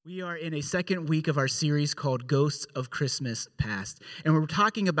We are in a second week of our series called Ghosts of Christmas Past. And we're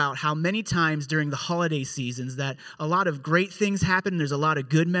talking about how many times during the holiday seasons that a lot of great things happen. There's a lot of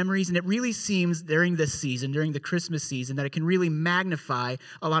good memories. And it really seems during this season, during the Christmas season, that it can really magnify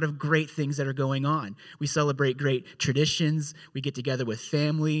a lot of great things that are going on. We celebrate great traditions. We get together with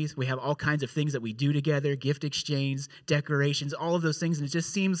families. We have all kinds of things that we do together, gift exchange, decorations, all of those things. And it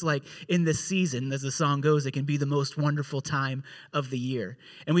just seems like in this season, as the song goes, it can be the most wonderful time of the year.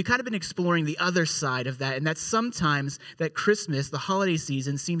 And we've kind of been exploring the other side of that, and that's sometimes that Christmas, the holiday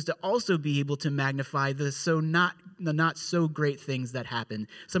season, seems to also be able to magnify the not so great things that happen,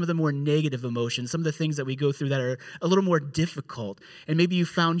 some of the more negative emotions, some of the things that we go through that are a little more difficult. And maybe you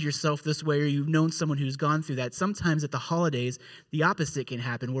found yourself this way, or you've known someone who's gone through that. Sometimes at the holidays, the opposite can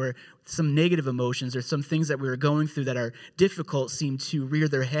happen, where some negative emotions or some things that we were going through that are difficult seem to rear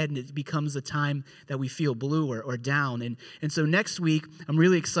their head, and it becomes a time that we feel blue or down. And so next week, I'm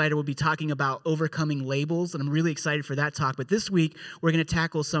really excited. We'll be talking about overcoming labels, and I'm really excited for that talk. But this week, we're going to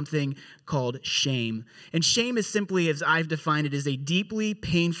tackle something called shame. And shame is simply, as I've defined it, is a deeply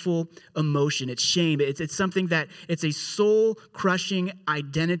painful emotion. It's shame. It's something that it's a soul-crushing,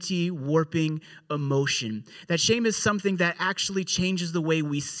 identity-warping emotion. That shame is something that actually changes the way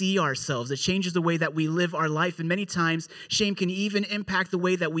we see ourselves. It changes the way that we live our life. And many times, shame can even impact the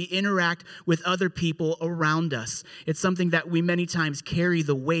way that we interact with other people around us. It's something that we many times carry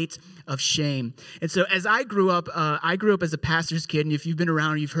the weight of shame. And so as I grew up as a pastor's kid, and if you've been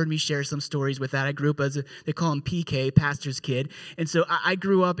around, you've heard me share some stories with that. I grew up they call him PK, pastor's kid. And so I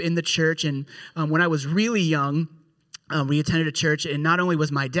grew up in the church, and when I was really young, we attended a church, and not only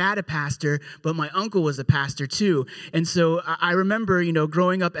was my dad a pastor, but my uncle was a pastor too. And so I remember,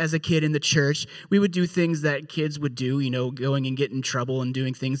 growing up as a kid in the church, we would do things that kids would do, going and getting in trouble and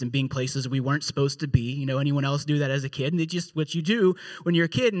doing things and being places we weren't supposed to be. Anyone else do that as a kid? And it's just what you do when you're a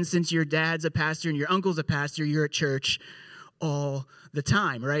kid. And since your dad's a pastor and your uncle's a pastor, you're at church all the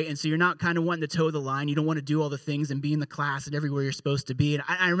time, right? And so you're not kind of wanting to toe the line. You don't want to do all the things and be in the class and everywhere you're supposed to be. And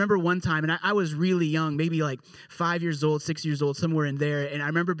I remember one time, and I was really young, maybe like 5 years old, 6 years old, somewhere in there. And I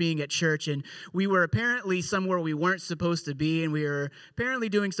remember being at church, and we were apparently somewhere we weren't supposed to be, and we were apparently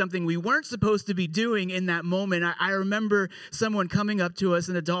doing something we weren't supposed to be doing in that moment. I remember someone coming up to us,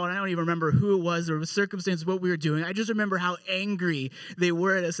 an adult, and I don't even remember who it was or the circumstance of what we were doing. I just remember how angry they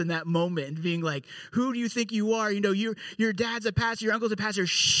were at us in that moment, and being like, "Who do you think you are? Your dad's a pastor, your uncle's a pastor.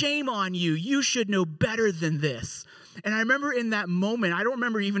 Shame on you. You should know better than this." And I remember in that moment, I don't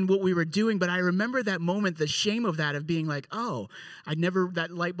remember even what we were doing, but I remember that moment, the shame of that, of being like, oh, that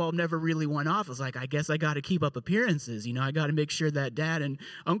light bulb never really went off. I was like, I guess I got to keep up appearances. I got to make sure that dad and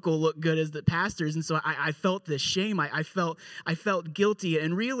uncle look good as the pastors. And so I felt this shame. I felt guilty.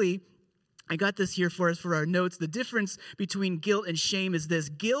 And really, I got this here for us for our notes. The difference between guilt and shame is this.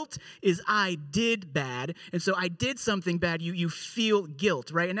 Guilt is I did bad. And so I did something bad. You feel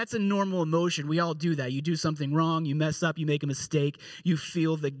guilt, right? And that's a normal emotion. We all do that. You do something wrong. You mess up. You make a mistake. You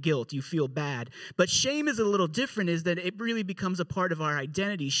feel the guilt. You feel bad. But shame is a little different, is that it really becomes a part of our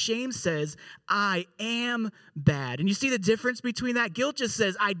identity. Shame says, I am bad. And you see the difference between that? Guilt just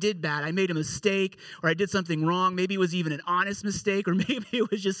says, I did bad. I made a mistake, or I did something wrong. Maybe it was even an honest mistake, or maybe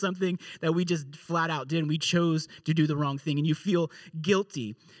it was just something that we just flat out did, and we chose to do the wrong thing, and you feel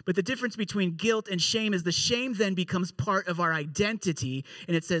guilty. But the difference between guilt and shame is the shame then becomes part of our identity,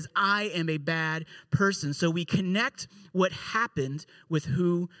 and it says, I am a bad person. So we connect what happened with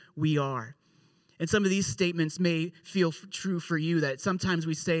who we are. And some of these statements may feel true for you, that sometimes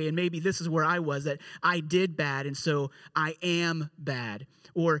we say, and maybe this is where I was, that I did bad, and so I am bad.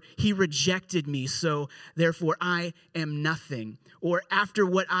 Or he rejected me, so therefore I am nothing. Or after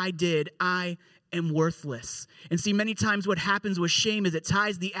what I did, I am worthless. And see, many times what happens with shame is it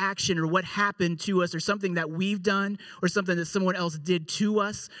ties the action or what happened to us, or something that we've done, or something that someone else did to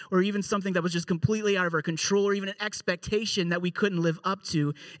us, or even something that was just completely out of our control, or even an expectation that we couldn't live up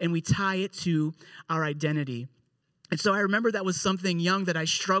to, and we tie it to our identity. And so I remember that was something young that I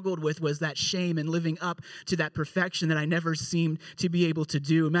struggled with, was that shame and living up to that perfection that I never seemed to be able to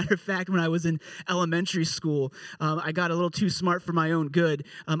do. Matter of fact, when I was in elementary school, I got a little too smart for my own good.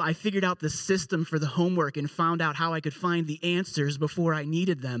 I figured out the system for the homework and found out how I could find the answers before I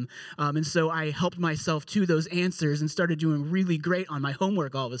needed them. And so I helped myself to those answers and started doing really great on my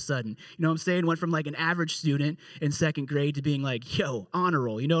homework all of a sudden. You know what I'm saying? Went from like an average student in second grade to being like, honor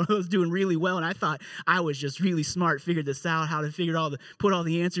roll. I was doing really well, and I thought I was just really smart figured this out, how to put all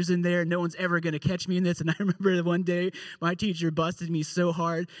the answers in there. No one's ever going to catch me in this. And I remember one day my teacher busted me so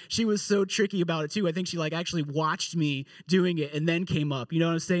hard. She was so tricky about it too. I think she actually watched me doing it and then came up. You know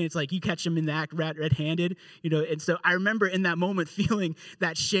what I'm saying? It's like you catch them in the act red-handed, And so I remember in that moment feeling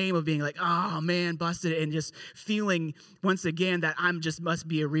that shame of being like, oh man, busted it, and just feeling once again that must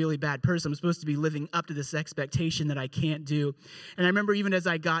be a really bad person. I'm supposed to be living up to this expectation that I can't do. And I remember even as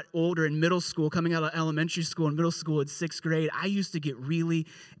I got older in middle school, coming out of elementary school and middle school in 6th grade, I used to get really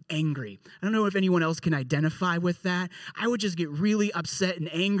angry. I don't know if anyone else can identify with that. I would just get really upset and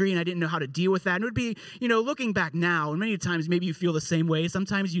angry, and I didn't know how to deal with that. And it would be, looking back now, and many times maybe you feel the same way.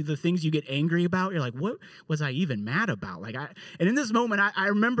 Sometimes the things you get angry about, you're like, what was I even mad about? And in this moment, I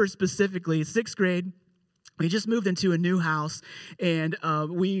remember specifically 6th grade, we just moved into a new house, and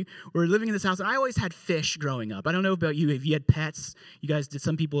we were living in this house, and I always had fish growing up. I don't know about you, if you had pets. You guys did,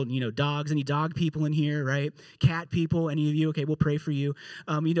 some people, dogs. Any dog people in here, right? Cat people, any of you? Okay, we'll pray for you.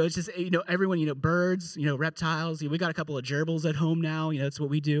 It's just, everyone, birds, reptiles. We got a couple of gerbils at home now. That's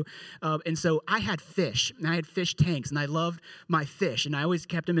what we do. And so I had fish, and I had fish tanks, and I loved my fish, and I always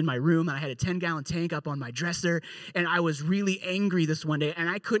kept them in my room, and I had a 10-gallon tank up on my dresser, and I was really angry this one day, and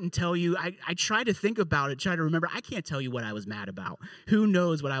I couldn't tell you. I tried to think about it, try to remember. I can't tell you what I was mad about. Who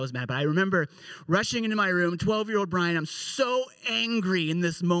knows what I was mad about? I remember rushing into my room, 12-year-old Brian. I'm so angry in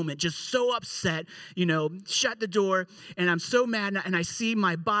this moment, just so upset, shut the door, and I'm so mad, and I see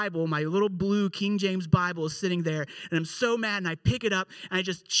my Bible, my little blue King James Bible is sitting there, and I'm so mad, and I pick it up, and I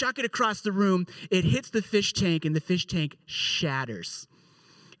just chuck it across the room. It hits the fish tank, and the fish tank shatters.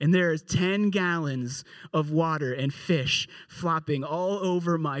 And there's 10 gallons of water and fish flopping all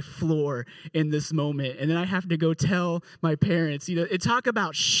over my floor in this moment. And then I have to go tell my parents, talk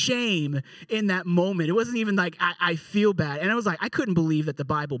about shame in that moment. It wasn't even like I feel bad. And I was like, I couldn't believe that the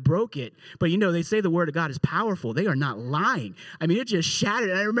Bible broke it. But they say the word of God is powerful. They are not lying. I mean, it just shattered.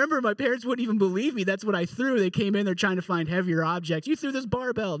 And I remember my parents wouldn't even believe me. That's what I threw. They came in, they're trying to find heavier objects. You threw this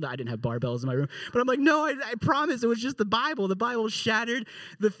barbell. No, I didn't have barbells in my room. But I'm like, no, I promise it was just the Bible. The Bible shattered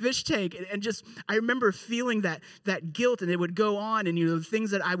the fish tank. And just, I remember feeling that guilt, and it would go on, and the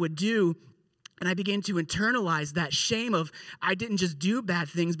things that I would do. And I began to internalize that shame of, I didn't just do bad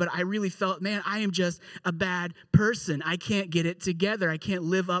things, but I really felt, man, I am just a bad person. I can't get it together. I can't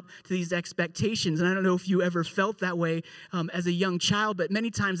live up to these expectations. And I don't know if you ever felt that way as a young child, but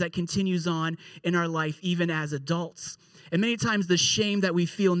many times that continues on in our life, even as adults. And many times the shame that we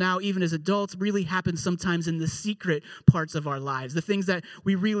feel now, even as adults, really happens sometimes in the secret parts of our lives. The things that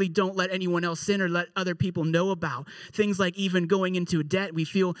we really don't let anyone else in or let other people know about. Things like even going into debt. We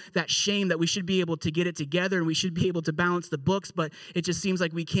feel that shame that we should be able to get it together and we should be able to balance the books, but it just seems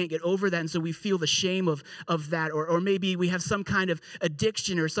like we can't get over that. And so we feel the shame of that. Or maybe we have some kind of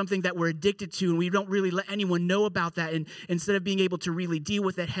addiction or something that we're addicted to, and we don't really let anyone know about that. And instead of being able to really deal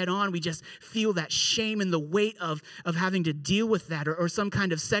with it head on, we just feel that shame and the weight of having to deal with that, or some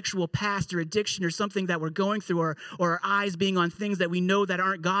kind of sexual past or addiction or something that we're going through, or our eyes being on things that we know that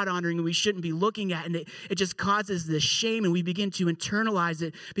aren't God-honoring and we shouldn't be looking at. And it just causes this shame, and we begin to internalize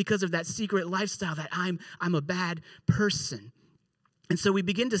it because of that secret lifestyle that I'm a bad person. And so we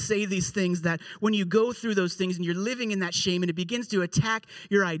begin to say these things that when you go through those things and you're living in that shame and it begins to attack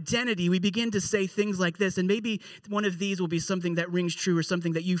your identity, we begin to say things like this. And maybe one of these will be something that rings true or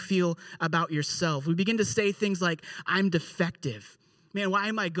something that you feel about yourself. We begin to say things like, I'm defective. Man, why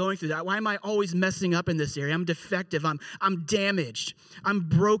am I going through that? Why am I always messing up in this area? I'm defective. I'm damaged. I'm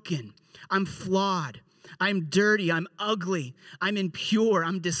broken. I'm flawed. I'm dirty. I'm ugly. I'm impure.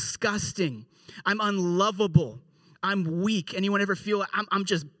 I'm disgusting. I'm unlovable. I'm weak. Anyone ever feel like I'm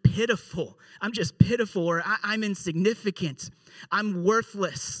just pitiful? I'm just pitiful, or I'm insignificant. I'm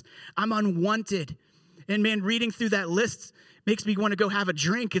worthless. I'm unwanted. And man, reading through that list makes me want to go have a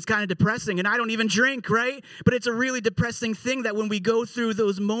drink. It's kind of depressing, and I don't even drink, right? But it's a really depressing thing that when we go through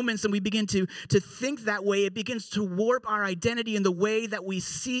those moments and we begin to think that way, it begins to warp our identity in the way that we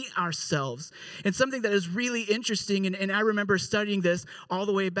see ourselves. And something that is really interesting, and I remember studying this all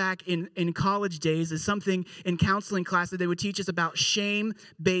the way back in college days, is something in counseling class that they would teach us about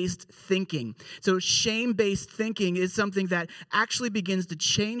shame-based thinking. So shame-based thinking is something that actually begins to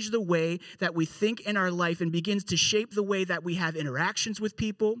change the way that we think in our life and begins to shape the way that we have interactions with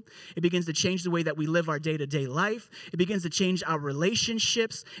people. It begins to change the way that we live our day-to-day life. It begins to change our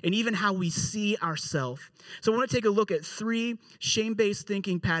relationships and even how we see ourselves. So I want to take a look at 3 shame-based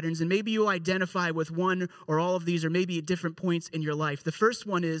thinking patterns, and maybe you'll identify with one or all of these, or maybe at different points in your life. The first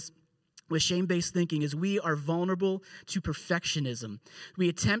one is with shame-based thinking is we are vulnerable to perfectionism. We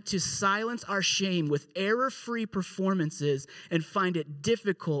attempt to silence our shame with error-free performances and find it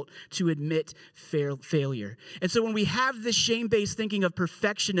difficult to admit failure. And so when we have this shame-based thinking of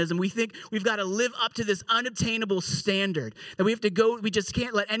perfectionism, we think we've got to live up to this unobtainable standard, that we have to go, we just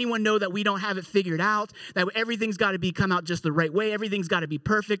can't let anyone know that we don't have it figured out, that everything's got to come out just the right way, everything's got to be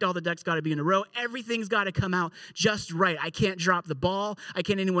perfect, all the ducks got to be in a row, everything's got to come out just right. I can't drop the ball. I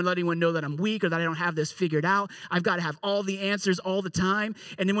can't let anyone know that I'm weak or that I don't have this figured out. I've got to have all the answers all the time.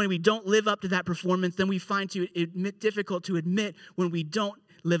 And then when we don't live up to that performance, then we find it difficult to admit when we don't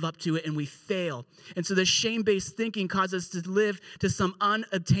live up to it and we fail. And so the shame-based thinking causes us to live to some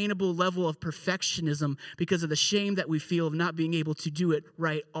unobtainable level of perfectionism because of the shame that we feel of not being able to do it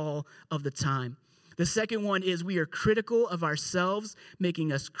right all of the time. The second one is we are critical of ourselves,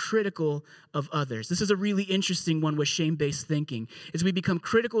 making us critical of others. This is a really interesting one with shame-based thinking, is we become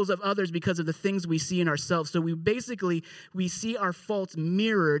critical of others because of the things we see in ourselves. So we see our faults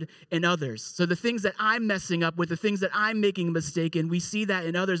mirrored in others. So the things that I'm messing up with, the things that I'm making a mistake in, we see that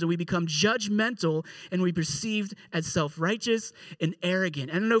in others and we become judgmental and we perceived as self-righteous and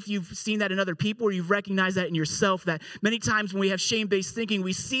arrogant. I don't know if you've seen that in other people or you've recognized that in yourself, that many times when we have shame-based thinking,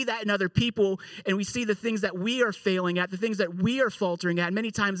 we see that in other people and we see the things that we are failing at, the things that we are faltering at.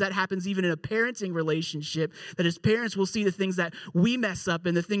 Many times that happens even in a parenting relationship, that as parents we'll see the things that we mess up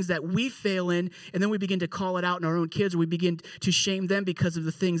and the things that we fail in, and then we begin to call it out in our own kids, or we begin to shame them because of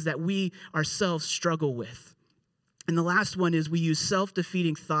the things that we ourselves struggle with. And the last one is we use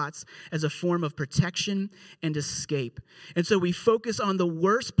self-defeating thoughts as a form of protection and escape. And so we focus on the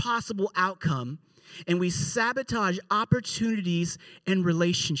worst possible outcome and we sabotage opportunities and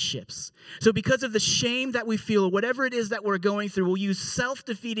relationships. So because of the shame that we feel, or whatever it is that we're going through, we'll use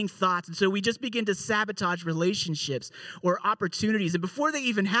self-defeating thoughts. And so we just begin to sabotage relationships or opportunities. And before they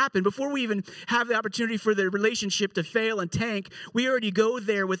even happen, before we even have the opportunity for the relationship to fail and tank, we already go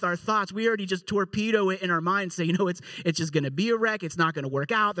there with our thoughts. We already just torpedo it in our mind, say, it's just going to be a wreck. It's not going to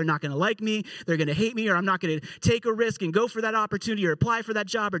work out. They're not going to like me. They're going to hate me, or I'm not going to take a risk and go for that opportunity or apply for that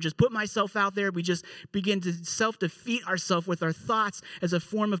job or just put myself out there. We just begin to self-defeat ourselves with our thoughts as a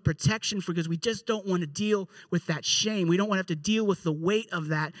form of protection because we just don't want to deal with that shame. We don't want to have to deal with the weight of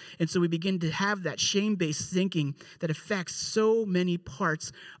that. And so we begin to have that shame-based thinking that affects so many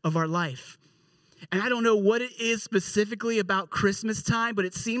parts of our life. And I don't know what it is specifically about Christmas time, but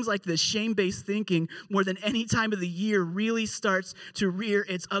it seems like the shame-based thinking more than any time of the year really starts to rear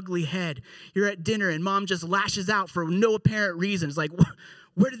its ugly head. You're at dinner and mom just lashes out for no apparent reason. It's like,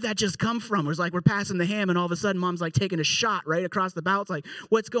 where did that just come from? It's like we're passing the ham and all of a sudden mom's like taking a shot right across the bow. It's like,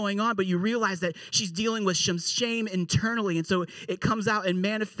 what's going on? But you realize that she's dealing with some shame internally. And so it comes out and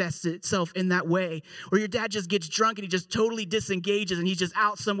manifests itself in that way. Or your dad just gets drunk and he just totally disengages and he's just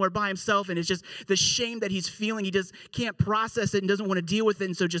out somewhere by himself. And it's just the shame that he's feeling. He just can't process it and doesn't want to deal with it.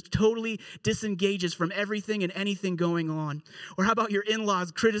 And so just totally disengages from everything and anything going on. Or how about your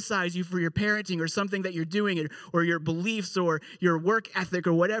in-laws criticize you for your parenting or something that you're doing or your beliefs or your work ethic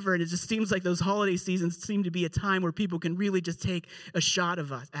or whatever, and it just seems like those holiday seasons seem to be a time where people can really just take a shot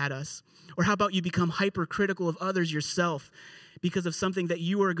at us. Or how about you become hypercritical of others yourself because of something that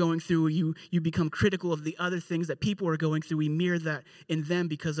you are going through, you become critical of the other things that people are going through. We mirror that in them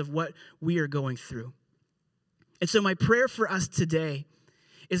because of what we are going through. And so my prayer for us today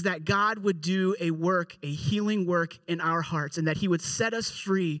is that God would do a healing work in our hearts, and that he would set us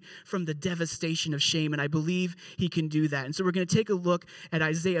free from the devastation of shame. And I believe he can do that. And so we're going to take a look at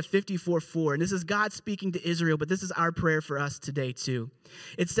Isaiah 54:4. And this is God speaking to Israel, but this is our prayer for us today too.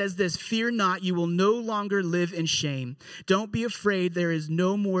 It says this: "Fear not, you will no longer live in shame. Don't be afraid, there is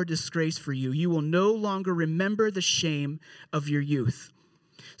no more disgrace for you. You will no longer remember the shame of your youth."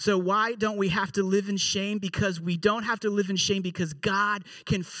 So why don't we have to live in shame? Because we don't have to live in shame because God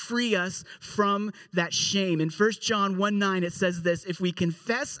can free us from that shame. In 1 John 1:9, it says this: "If we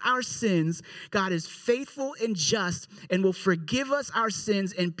confess our sins, God is faithful and just and will forgive us our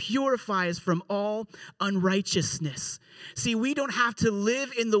sins and purify us from all unrighteousness." See, we don't have to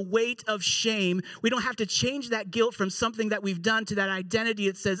live in the weight of shame. We don't have to change that guilt from something that we've done to that identity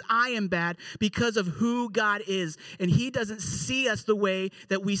that says, I am bad, because of who God is. And he doesn't see us the way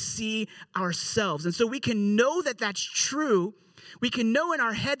that we see ourselves. And so we can know that that's true. We can know in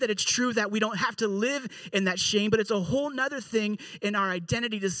our head that it's true, that we don't have to live in that shame, but it's a whole nother thing in our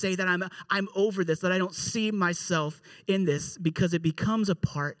identity to say that I'm over this, that I don't see myself in this, because it becomes a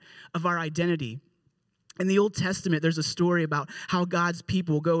part of our identity. In the Old Testament, there's a story about how God's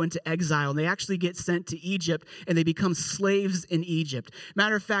people go into exile, and they actually get sent to Egypt, and they become slaves in Egypt.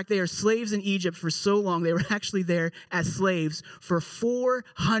 Matter of fact, they are slaves in Egypt for so long, they were actually there as slaves for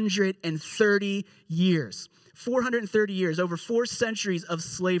 430 years. 430 years, over 4 centuries of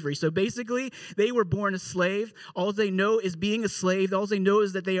slavery. So basically, they were born a slave. All they know is being a slave. All they know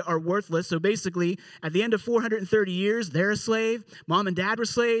is that they are worthless. So basically, at the end of 430 years, they're a slave. Mom and dad were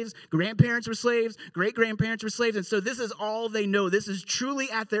slaves. Grandparents were slaves. Great-grandparents were slaves. And so this is all they know. This is truly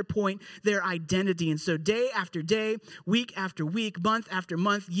at their point, their identity. And so day after day, week after week, month after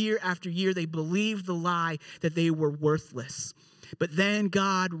month, year after year, they believed the lie that they were worthless. But then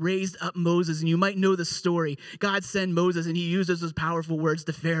God raised up Moses, and you might know the story. God sent Moses, and he uses those powerful words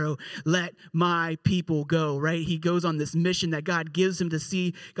to Pharaoh, let my people go, right? He goes on this mission that God gives him to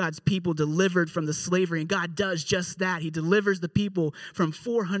see God's people delivered from the slavery, and God does just that. He delivers the people from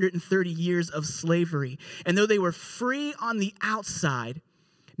 430 years of slavery. And though they were free on the outside,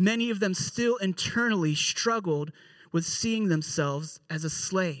 many of them still internally struggled with seeing themselves as a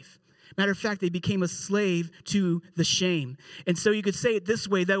slave. Matter of fact, they became a slave to the shame. And so you could say it this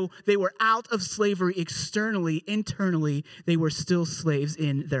way, though they were out of slavery externally, internally, they were still slaves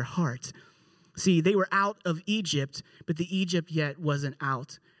in their heart. See, they were out of Egypt, but the Egypt yet wasn't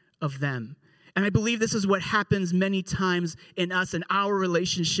out of them. And I believe this is what happens many times in us and our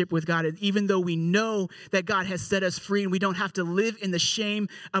relationship with God. And even though we know that God has set us free and we don't have to live in the shame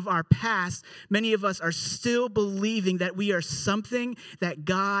of our past, many of us are still believing that we are something that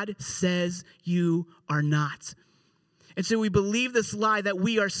God says you are not. And so we believe this lie that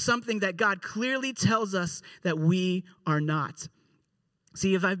we are something that God clearly tells us that we are not.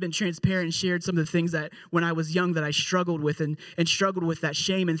 See, if I've been transparent and shared some of the things that when I was young that I struggled with and struggled with that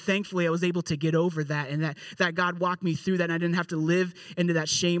shame, and thankfully I was able to get over that, and that God walked me through that, and I didn't have to live into that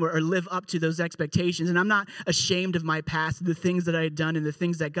shame or live up to those expectations. And I'm not ashamed of my past, the things that I had done and the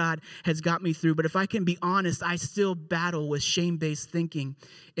things that God has got me through. But if I can be honest, I still battle with shame-based thinking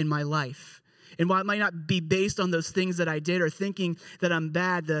in my life. And while it might not be based on those things that I did or thinking that I'm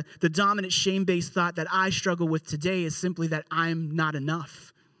bad, the dominant shame-based thought that I struggle with today is simply that I'm not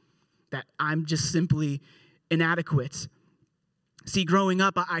enough, that I'm just simply inadequate. See, growing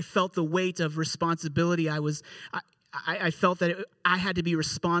up, I felt the weight of responsibility. I felt that I had to be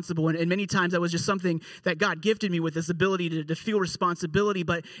responsible. And many times that was just something that God gifted me with, this ability to feel responsibility,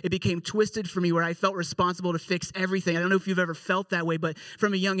 but it became twisted for me where I felt responsible to fix everything. I don't know if you've ever felt that way, but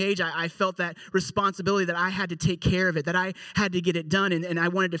from a young age, I felt that responsibility that I had to take care of it, that I had to get it done, and I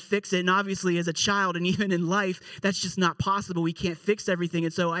wanted to fix it. And obviously as a child and even in life, that's just not possible. We can't fix everything.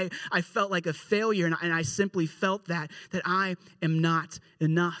 And so I felt like a failure, and I simply felt that I am not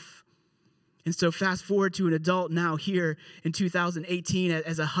enough. And so fast forward to an adult now here in 2018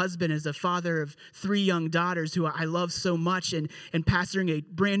 as a husband, as a father of 3 young daughters who I love so much, and pastoring a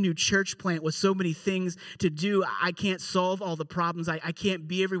brand new church plant with so many things to do. I can't solve all the problems. I can't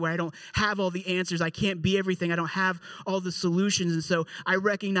be everywhere. I don't have all the answers. I can't be everything. I don't have all the solutions. And so I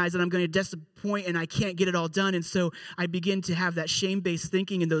recognize that I'm going to disappoint and I can't get it all done. And so I begin to have that shame-based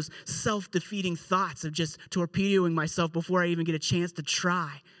thinking and those self-defeating thoughts of just torpedoing myself before I even get a chance to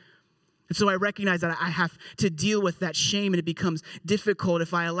try. And so I recognize that I have to deal with that shame, and it becomes difficult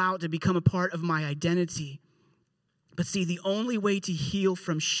if I allow it to become a part of my identity. But see, the only way to heal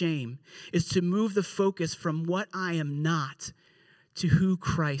from shame is to move the focus from what I am not to who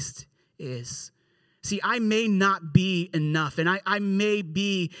Christ is. See, I may not be enough, and I may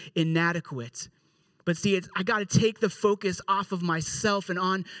be inadequate. But see, I got to take the focus off of myself and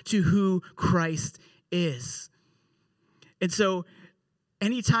on to who Christ is. And so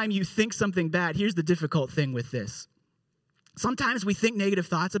anytime you think something bad, here's the difficult thing with this. Sometimes we think negative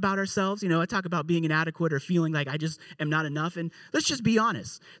thoughts about ourselves. You know, I talk about being inadequate or feeling like I just am not enough. And let's just be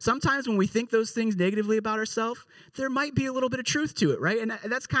honest. Sometimes when we think those things negatively about ourselves, there might be a little bit of truth to it, right? And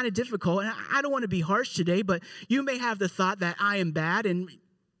that's kind of difficult. And I don't want to be harsh today, but you may have the thought that I am bad, and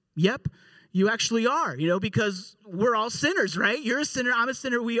yep, you actually are, because we're all sinners, right? You're a sinner, I'm a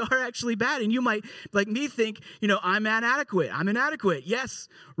sinner, we are actually bad. And you might, like me, think, I'm inadequate. Yes,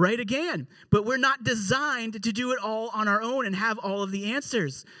 right again. But we're not designed to do it all on our own and have all of the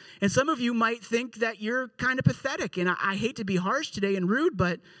answers. And some of you might think that you're kind of pathetic. And I hate to be harsh today and rude,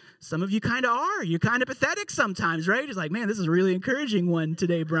 but some of you kind of are. You're kind of pathetic sometimes, right? It's like, man, this is a really encouraging one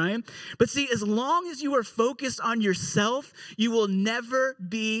today, Brian. But see, as long as you are focused on yourself, you will never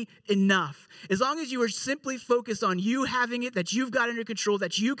be enough. As long as you are simply focused on you having it, that you've got under control,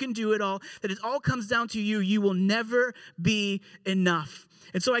 that you can do it all, that it all comes down to you, you will never be enough.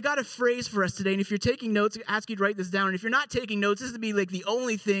 And so I got a phrase for us today, and if you're taking notes, I ask you to write this down. And if you're not taking notes, this would be like the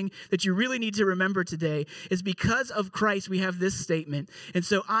only thing that you really need to remember today is because of Christ, we have this statement. And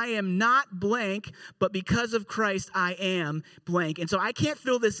so I am not blank, but because of Christ, I am blank. And so I can't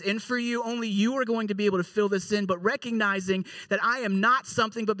fill this in for you. Only you are going to be able to fill this in, but recognizing that I am not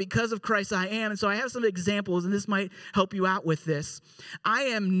something, but because of Christ, I am. And so I have some examples, and this might help you out with this. I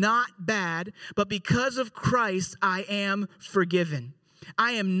am not bad, but because of Christ, I am forgiven.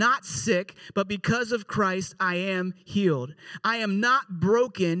 I am not sick, but because of Christ, I am healed. I am not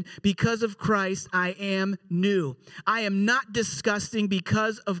broken, because of Christ, I am new. I am not disgusting,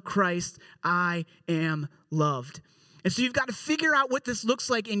 because of Christ, I am loved. And so you've got to figure out what this looks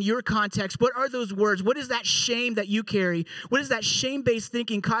like in your context. What are those words? What is that shame that you carry? What is that shame-based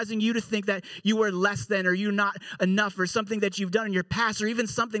thinking causing you to think that you are less than, or you're not enough, or something that you've done in your past, or even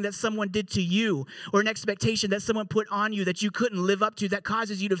something that someone did to you, or an expectation that someone put on you that you couldn't live up to that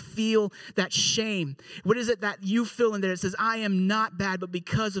causes you to feel that shame? What is it that you feel in there? It says, I am not bad, but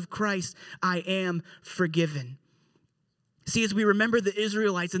because of Christ, I am forgiven. See, as we remember the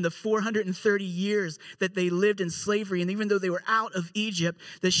Israelites in the 430 years that they lived in slavery, and even though they were out of Egypt,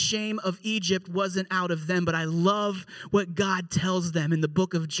 the shame of Egypt wasn't out of them. But I love what God tells them in the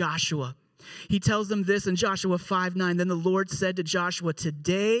book of Joshua. He tells them this in Joshua 5:9. Then the Lord said to Joshua,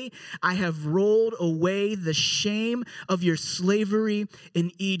 today I have rolled away the shame of your slavery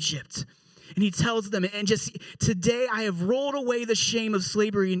in Egypt. And he tells them, and just today I have rolled away the shame of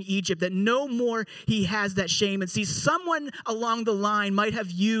slavery in Egypt, that no more he has that shame. And see, someone along the line might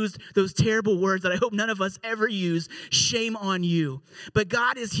have used those terrible words that I hope none of us ever use, shame on you. But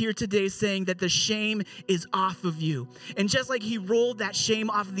God is here today saying that the shame is off of you. And just like he rolled that shame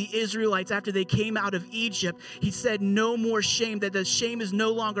off of the Israelites after they came out of Egypt, he said no more shame, that the shame is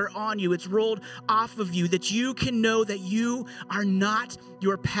no longer on you. It's rolled off of you, that you can know that you are not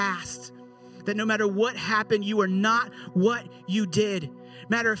your past. That no matter what happened, you are not what you did.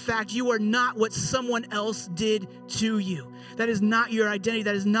 Matter of fact, you are not what someone else did to you. That is not your identity.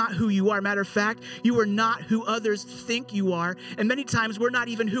 That is not who you are. Matter of fact, you are not who others think you are. And many times we're not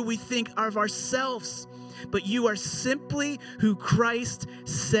even who we think of ourselves. But you are simply who Christ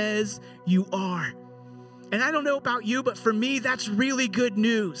says you are. And I don't know about you, but for me, that's really good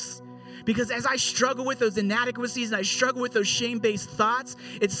news. Because as I struggle with those inadequacies and I struggle with those shame-based thoughts,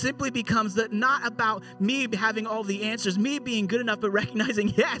 it simply becomes that not about me having all the answers, me being good enough, but recognizing,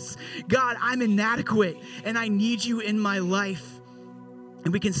 yes, God, I'm inadequate and I need you in my life.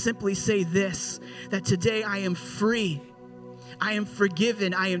 And we can simply say this, that today I am free. I am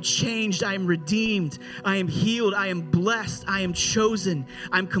forgiven. I am changed. I am redeemed. I am healed. I am blessed. I am chosen.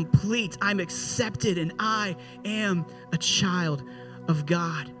 I'm complete. I'm accepted. And I am a child of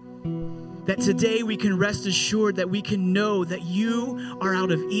God. That today we can rest assured that we can know that you are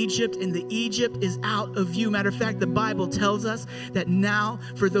out of Egypt and the Egypt is out of you. Matter of fact, the Bible tells us that now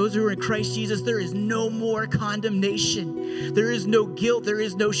for those who are in Christ Jesus, there is no more condemnation. There is no guilt. There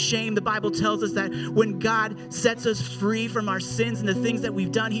is no shame. The Bible tells us that when God sets us free from our sins and the things that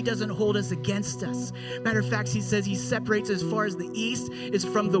we've done, he doesn't hold us against us. Matter of fact, he says he separates as far as the east is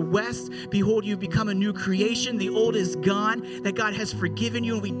from the west. Behold, you've become a new creation. The old is gone, that God has forgiven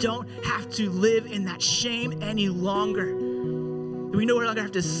you, and we don't have to live in that shame any longer. We no longer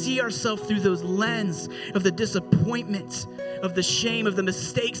have to see ourselves through those lens of the disappointment, of the shame, of the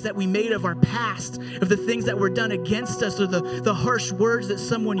mistakes that we made of our past, of the things that were done against us, or the harsh words that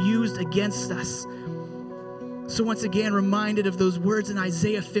someone used against us. So once again, reminded of those words in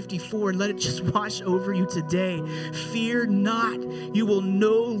Isaiah 54, and let it just wash over you today. Fear not, you will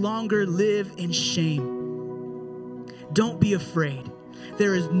no longer live in shame. Don't be afraid.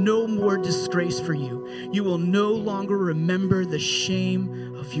 There is no more disgrace for you. You will no longer remember the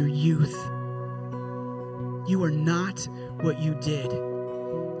shame of your youth. You are not what you did.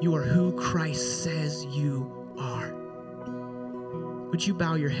 You are who Christ says you are. Would you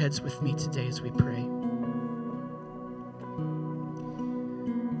bow your heads with me today as we pray?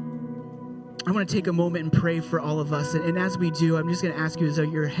 I want to take a moment and pray for all of us. And as we do, I'm just going to ask you as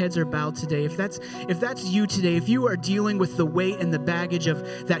your heads are bowed today, if that's you today, if you are dealing with the weight and the baggage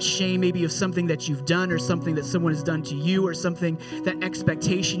of that shame, maybe of something that you've done or something that someone has done to you or something, that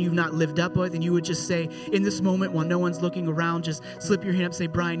expectation you've not lived up with, and you would just say in this moment while no one's looking around, just slip your hand up, say,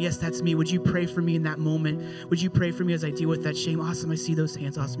 Brian, yes, that's me. Would you pray for me in that moment? Would you pray for me as I deal with that shame? Awesome. I see those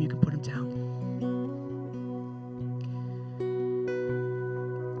hands. Awesome. You can put them down.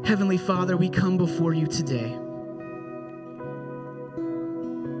 Heavenly Father, we come before you today.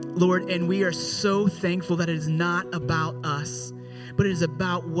 Lord, and we are so thankful that it is not about us, but it is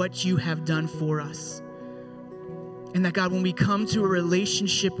about what you have done for us. And that, God, when we come to a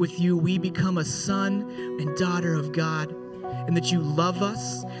relationship with you, we become a son and daughter of God. And that you love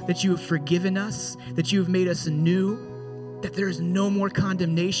us, that you have forgiven us, that you have made us new, that there is no more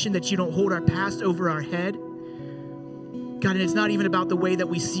condemnation, that you don't hold our past over our head. God, and it's not even about the way that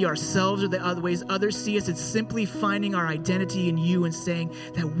we see ourselves or the other ways others see us. It's simply finding our identity in you and saying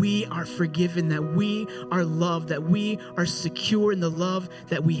that we are forgiven, that we are loved, that we are secure in the love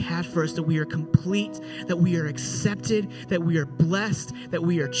that we have for us, that we are complete, that we are accepted, that we are blessed, that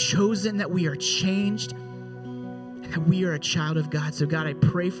we are chosen, that we are changed, and that we are a child of God. So God, I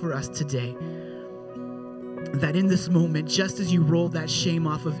pray for us today that in this moment, just as you rolled that shame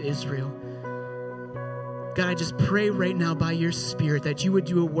off of Israel, God, I just pray right now by your Spirit that you would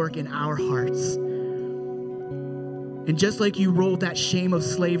do a work in our hearts. And just like you rolled that shame of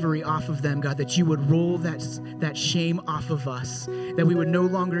slavery off of them, God, that you would roll that shame off of us, that we would no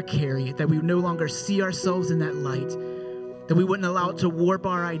longer carry it, that we would no longer see ourselves in that light, that we wouldn't allow it to warp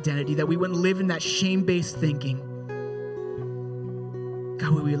our identity, that we wouldn't live in that shame-based thinking.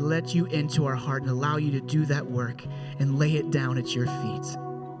 God, we would let you into our heart and allow you to do that work and lay it down at your feet.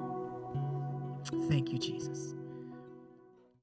 Thank you, Jesus.